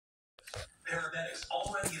Paramedics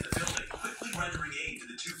already in the building quickly rendering aid to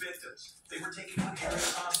the two victims. They were taken to an area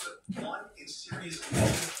hospital, one in serious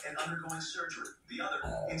condition and undergoing surgery, the other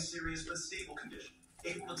in serious but stable condition.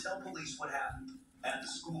 Able to tell police what happened. At the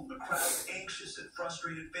school, a crowd of anxious and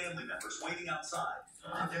frustrated family members waiting outside.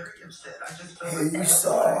 I'm very upset. I just feel like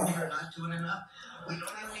we're not doing enough. We don't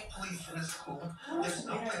have any police in the school. There's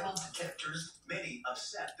no metal detectors. Many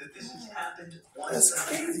upset that this has happened That's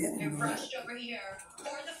crazy. They're rushed over here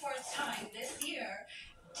for the fourth time this year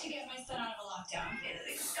to get my son out of a lockdown.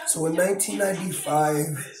 So in 1995,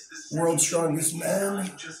 World's Strongest Man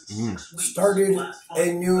started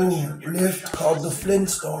a new lift called the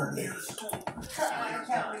Flintstone lift.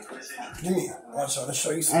 Give me, watch, I'll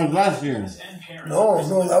show you something. Last year. No,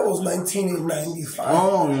 that was 1995.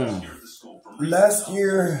 Oh, yeah. Last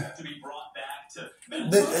year,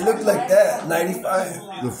 it looked like that,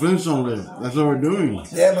 95. The Flintstone lift. That's what we're doing.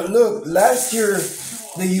 Yeah, but look, last year,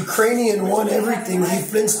 the Ukrainian won everything. He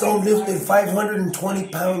Flintstone lifted 520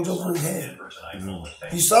 pounds over his head.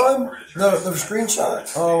 You saw him? The screenshot?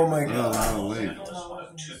 Oh, my God. Oh, wait.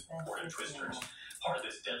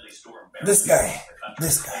 This guy.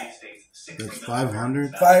 That's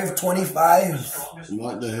 500? 525.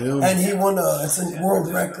 What the hell? And he won it's a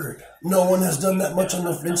world record. No one has done that much on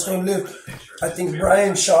the Flintstone lift. I think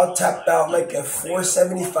Brian Shaw tapped out like at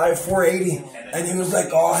 475, 480. And he was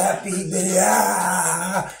like all happy he did it.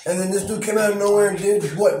 Ah! And then this dude came out of nowhere and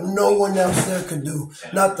did what no one else there could do.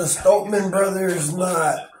 Not the Stoltman brothers,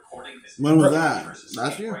 not... When was that?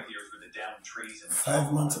 Last year?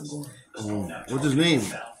 5 months ago. What's his name?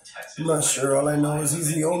 I'm not sure. All I know is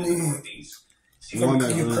he's the only from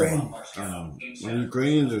Ukraine.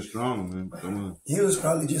 Ukrainians are strong, man. Come on. He was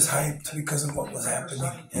probably just hyped because of what was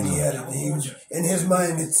happening, and he had it. He was in his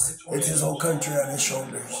mind. It's his whole country on his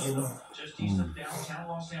shoulders, you know. Just east of downtown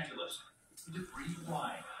Los Angeles, debris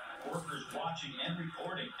flying. Workers watching and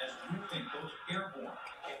recording as roofing goes airborne.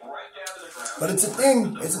 Get right down to the ground. But it's a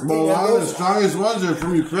thing. It's a thing. Well, a lot of the strongest ones are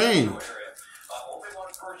from Ukraine.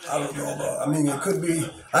 I don't know about. I mean, it could be.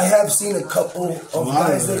 I have seen a couple of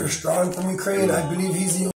guys that are strong from Ukraine. I believe he's the